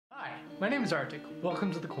my name is Arctic.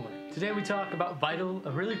 Welcome to the corner. Today we talk about Vital,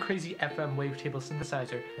 a really crazy FM wavetable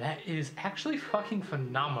synthesizer that is actually fucking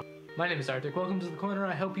phenomenal. My name is Arctic. Welcome to the corner.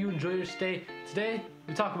 I hope you enjoy your stay. Today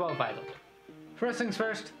we talk about Vital. First things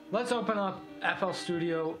first, let's open up FL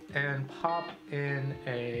Studio and pop in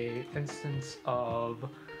a instance of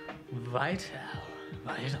Vital,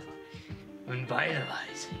 and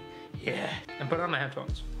vitalizing, yeah. And put on my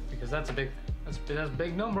headphones because that's a big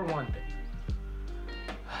number one thing.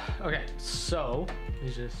 Okay, so we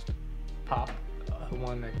just pop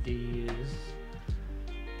one of these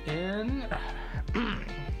in.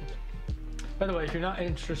 By the way, if you're not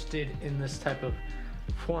interested in this type of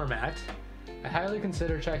format, I highly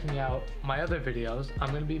consider checking out my other videos. I'm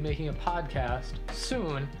going to be making a podcast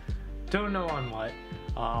soon, don't know on what,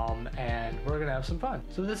 and we're going to have some fun.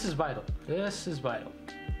 So this is Vital. This is Vital.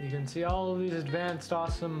 You can see all of these advanced,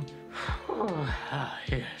 awesome,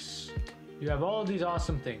 yes. You have all these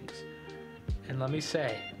awesome things, and let me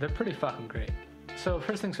say, they're pretty fucking great. So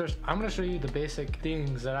first things first, I'm going to show you the basic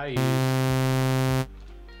things that I use.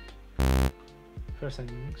 First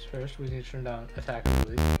things first, we need to turn down attack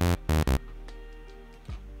release.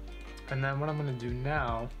 And then what I'm going to do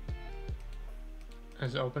now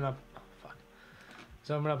is open up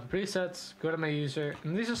presets, go to my user,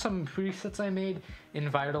 and these are some presets I made in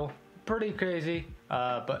Vital. Pretty crazy,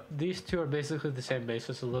 but these two are basically the same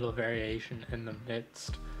basis, a little variation in the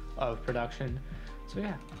midst of production. So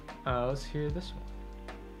yeah, let's hear this one.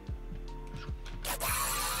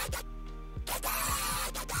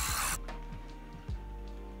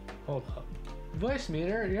 Hold up. Voice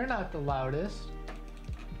meter, you're not the loudest.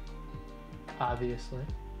 Obviously.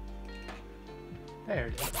 There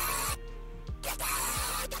it is.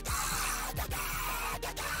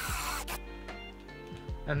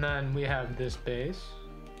 And then we have this bass,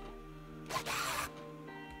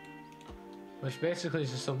 which basically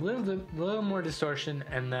is just a little more distortion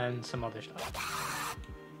and then some other stuff.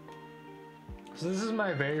 So this is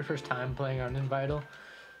my very first time playing on Vital,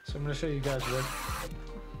 so I'm going to show you guys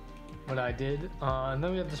what I did. And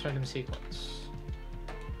then we have this random sequence.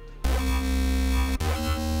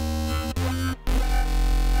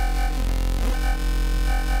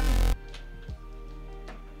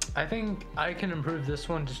 I think I can improve this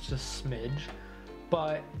one just a smidge,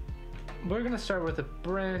 but we're gonna start with a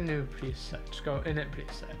brand new preset. Just go init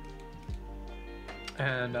preset.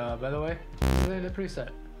 And by the way, this is the init preset.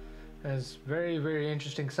 It has very, very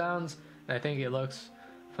interesting sounds, and I think it looks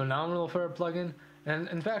phenomenal for a plugin. And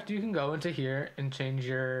in fact, you can go into here and change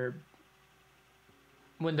your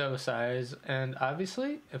window size. And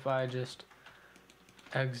obviously, if I just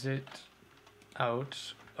exit out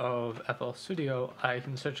of FL Studio, I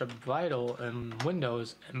can search up Vital in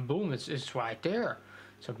Windows, and boom, it's right there.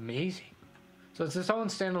 It's amazing. So it's its own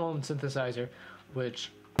standalone synthesizer, which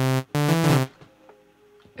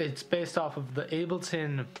it's based off of the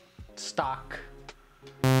Ableton stock.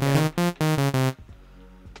 Yeah.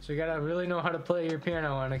 So you gotta really know how to play your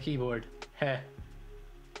piano on a keyboard. Heh.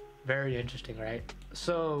 Very interesting, right?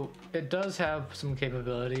 So it does have some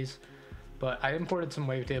capabilities, but I imported some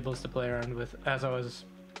wavetables to play around with as I was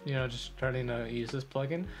just starting to use this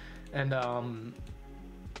plugin. And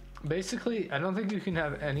basically, I don't think you can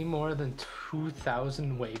have any more than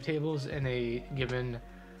 2,000 wavetables in a given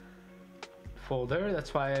folder.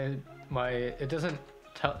 That's why it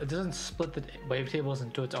doesn't split the wavetables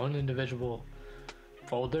into its own individual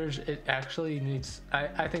folders. It actually needs,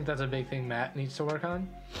 I think that's a big thing Matt needs to work on.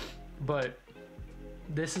 But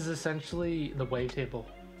this is essentially the wavetable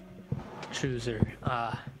chooser.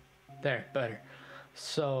 There, better.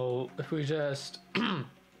 So if we just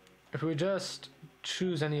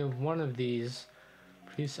choose any of one of these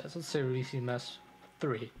presets, let's say RCMS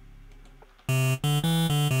 3.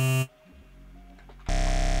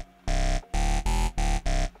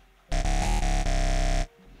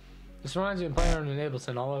 This reminds me of playing on an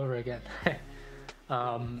Ableton all over again.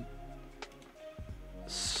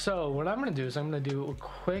 So what I'm gonna do is I'm gonna do a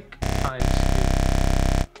quick time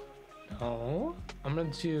scoop. No, I'm gonna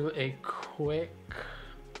do a quick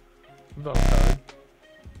vocode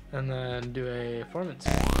and then do a performance.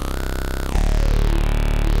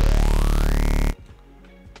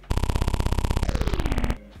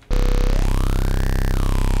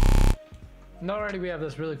 And already we have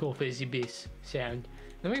this really cool phasey bass sound.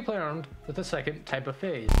 Then we play around with the second type of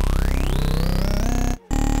phase.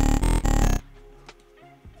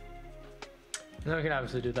 And then we can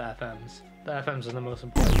obviously do the FMs. The FMs are the most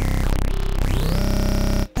important.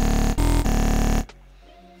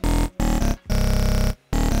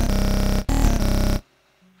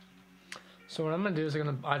 So what I'm going to do is I'm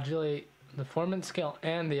going to modulate the performance scale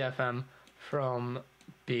and the FM from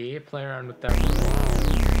B, play around with that.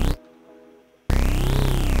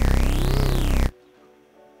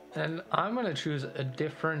 And I'm gonna choose a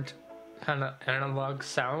different kind of analog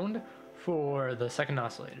sound for the second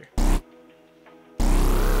oscillator.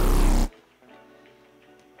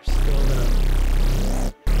 Still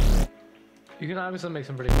gonna... You can obviously make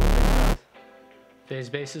some pretty cool things. Phase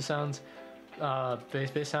bass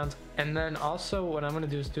sounds, and then also what I'm gonna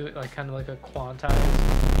do is do it like kind of like a quantized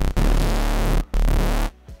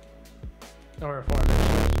or a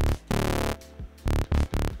 4-inch.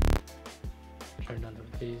 Turn on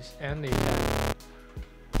these and the attack.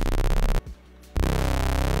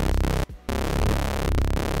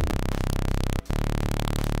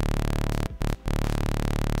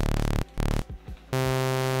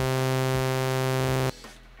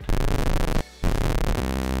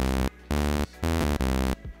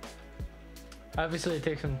 Obviously it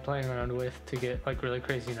takes some playing around with to get like really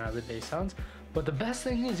crazy gnarly bass sounds, but the best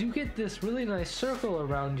thing is you get this really nice circle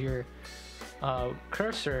around your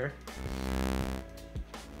cursor,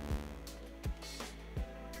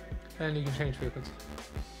 and you can change frequency.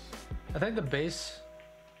 I think the bass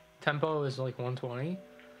tempo is like 120.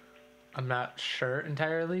 I'm not sure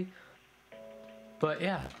entirely, but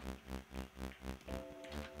yeah,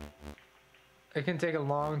 it can take a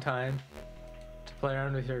long time to play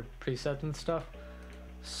around with your presets and stuff,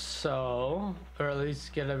 so, or at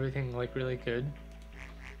least get everything like really good.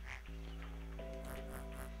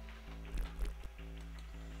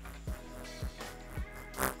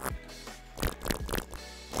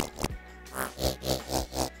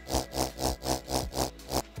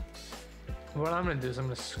 What I'm gonna do is I'm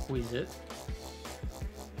gonna squeeze it.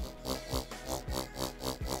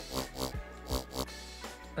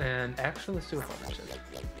 And actually, let's do a 4-inch.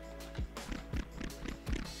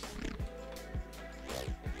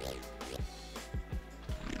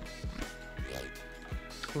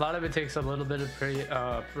 A lot of it takes a little bit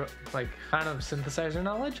of like kind of synthesizer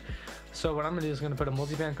knowledge. So what I'm gonna do is gonna put a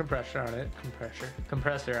multiband compressor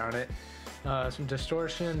on it, some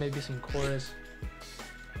distortion, maybe some chorus,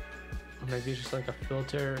 or maybe just like a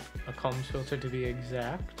filter, a Combs filter to be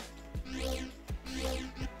exact.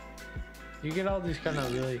 You get all these kind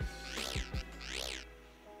of really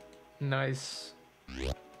nice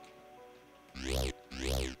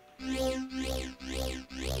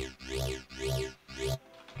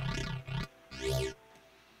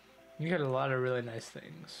you get a lot of really nice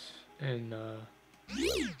things, and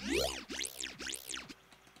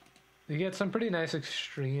you get some pretty nice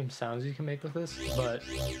extreme sounds you can make with this, but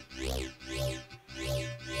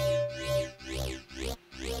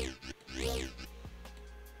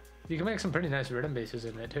you can make some pretty nice rhythm basses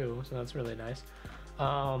in it too, so that's really nice.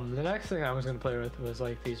 The next thing I was going to play with was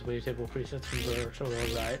like these wavetable presets from Virtual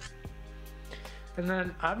World Riot. And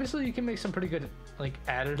then obviously you can make some pretty good like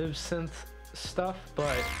additive synth stuff,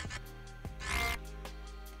 but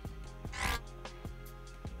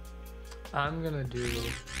I'm gonna do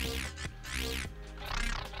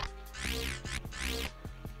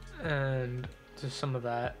and just some of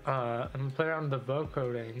that. I'm gonna play around with the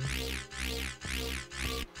vocoding,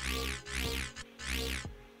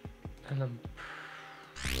 and I'm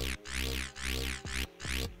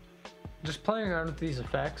just playing around with these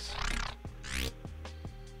effects.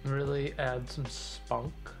 Really add some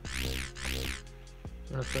spunk.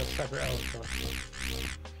 I'm gonna put a separate element.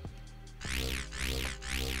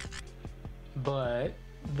 But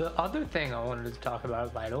the other thing I wanted to talk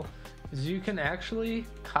about, Vital, is you can actually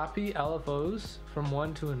copy LFOs from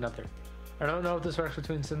one to another. I don't know if this works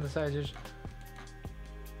between synthesizers,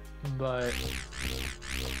 but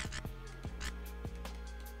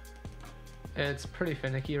it's pretty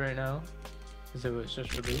finicky right now because it was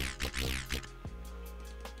just released.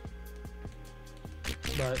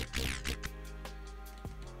 But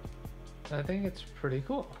I think it's pretty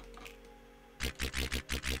cool.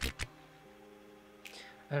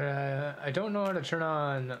 I don't know how to turn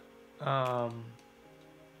on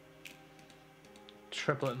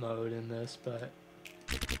triplet mode in this, but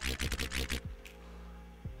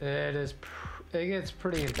it gets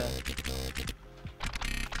pretty intense.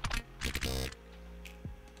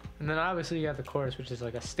 And then obviously you got the chorus, which is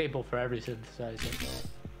like a staple for every synthesizer.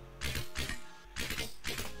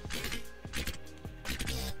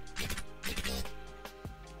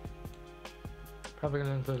 Probably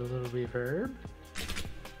gonna include a little reverb.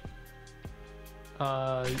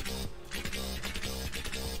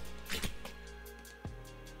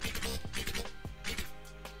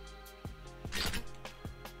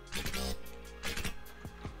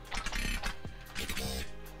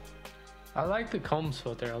 I like the Combs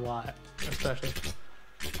filter a lot, especially,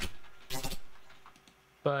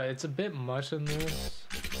 but it's a bit much in this.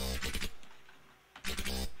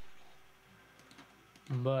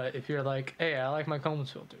 But if you're like, hey, I like my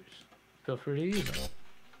Combs filters, feel free to use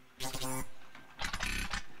them.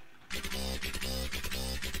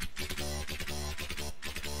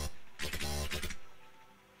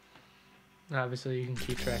 Obviously, you can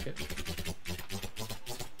keep track it.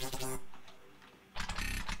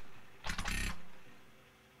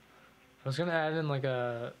 I was gonna add in like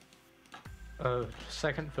a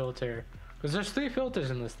second filter, because there's 3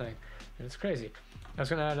 filters in this thing, and it's crazy. I was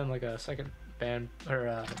gonna add in like a second band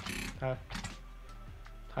or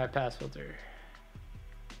high pass filter.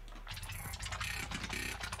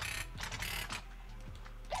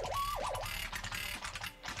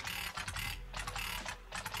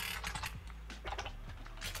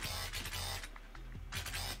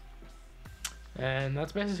 And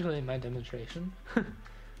that's basically my demonstration.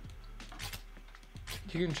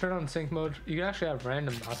 You can turn on sync mode. You can actually have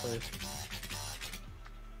random oscillators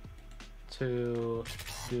to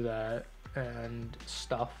do that and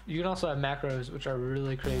stuff. You can also have macros, which are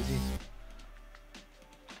really crazy.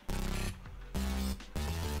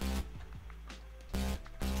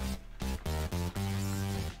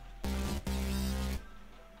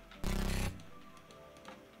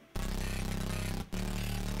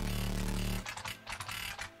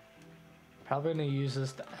 Probably gonna use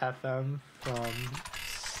this to FM from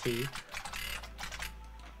C.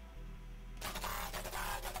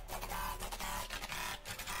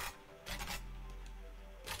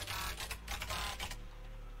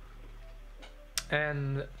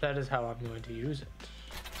 And that is how I'm going to use it.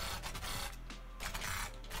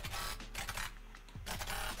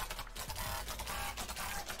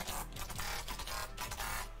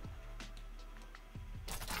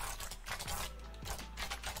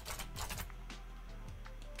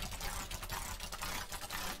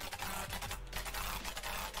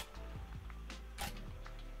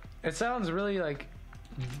 It sounds really like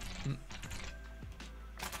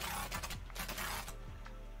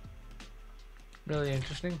really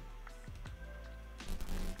interesting.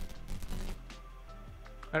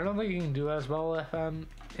 I don't think you can do as well FM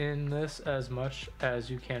in this as much as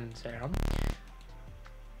you can in sound.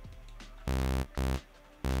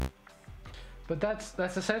 But that's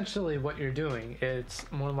essentially what you're doing. It's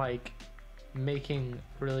more like making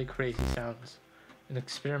really crazy sounds and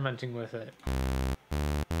experimenting with it.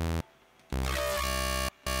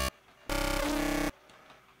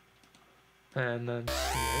 And then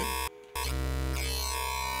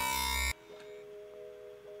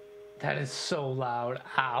that is so loud.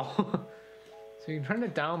 Ow. So you can turn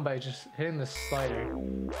it down by just hitting the slider.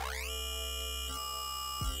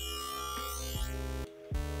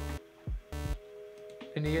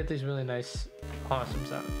 And you get these really nice, awesome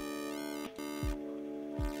sounds.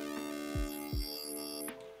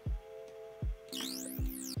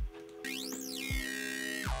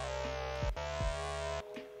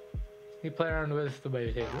 You play around with the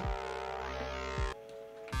wavetable.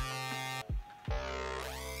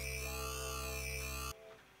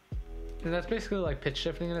 And that's basically like pitch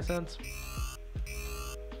shifting in a sense.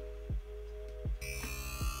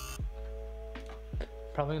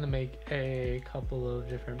 Probably gonna make a couple of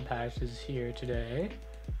different patches here today.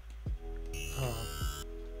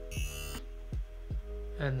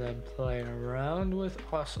 And then play around with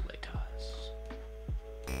oscillators.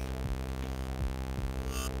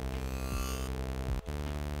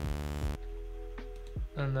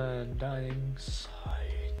 And then dying side.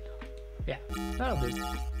 Yeah, that'll do.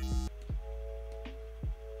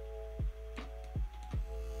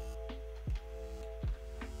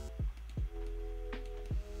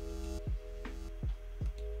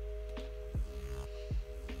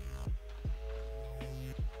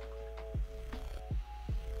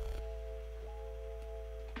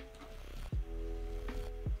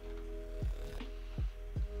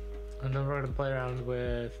 And then we're gonna play around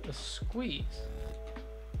with a squeeze.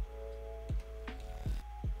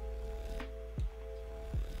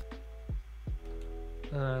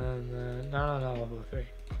 Not on LFO 3.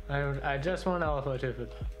 I just want LFO 2 for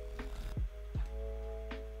that.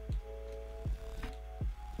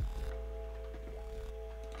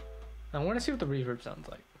 I want to see what the reverb sounds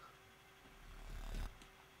like.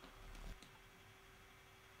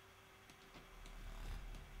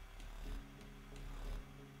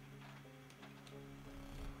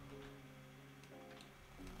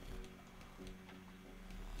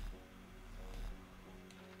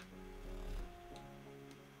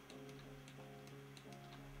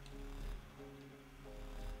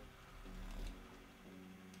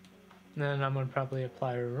 Then I'm gonna probably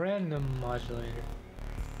apply a random modulator.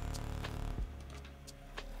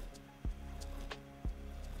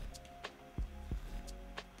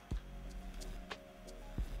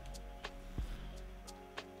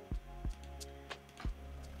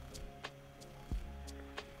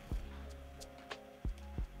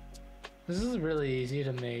 This is really easy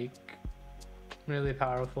to make really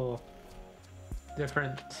powerful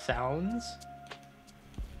different sounds.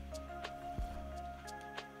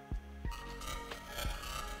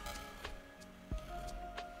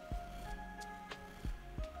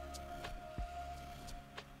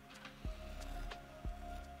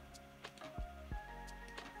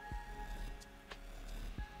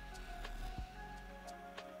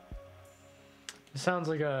 It sounds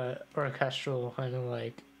like a orchestral kind of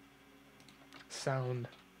like sound.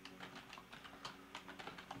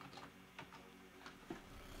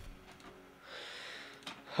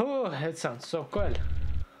 Oh, it sounds so good.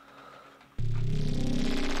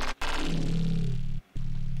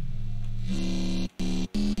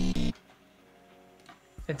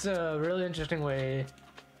 It's a really interesting way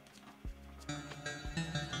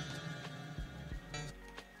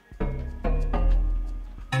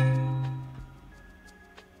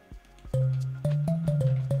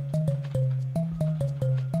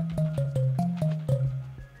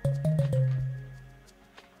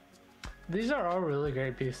These are all really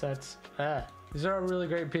great presets. These are all really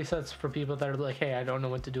great presets for people that are like, hey, I don't know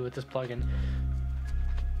what to do with this plugin.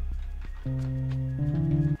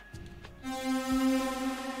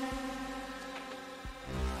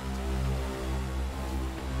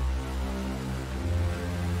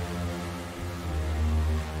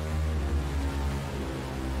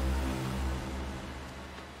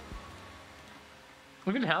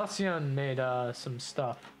 Even Halcyon made some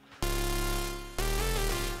stuff.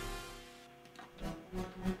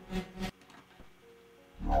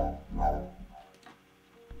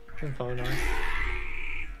 Phone on.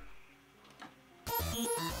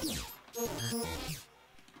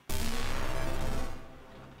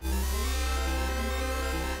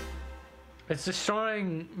 It's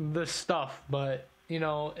destroying the stuff, but you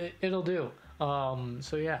know it'll do.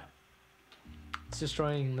 So yeah, it's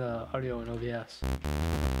destroying the audio in OBS.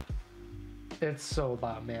 It's so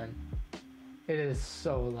loud, man. It is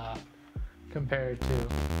so loud compared to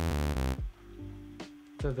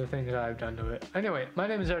the things that I've done to it. Anyway, my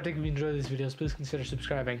name is Arctic. If you enjoy these videos, please consider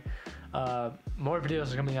subscribing. More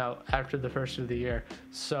videos are coming out after the first of the year,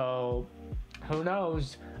 so who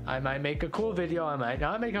knows? I might make a cool video, I might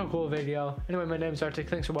not make a cool video. Anyway, my name is Arctic.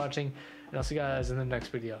 Thanks for watching, and I'll see you guys in the next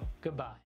video. Goodbye.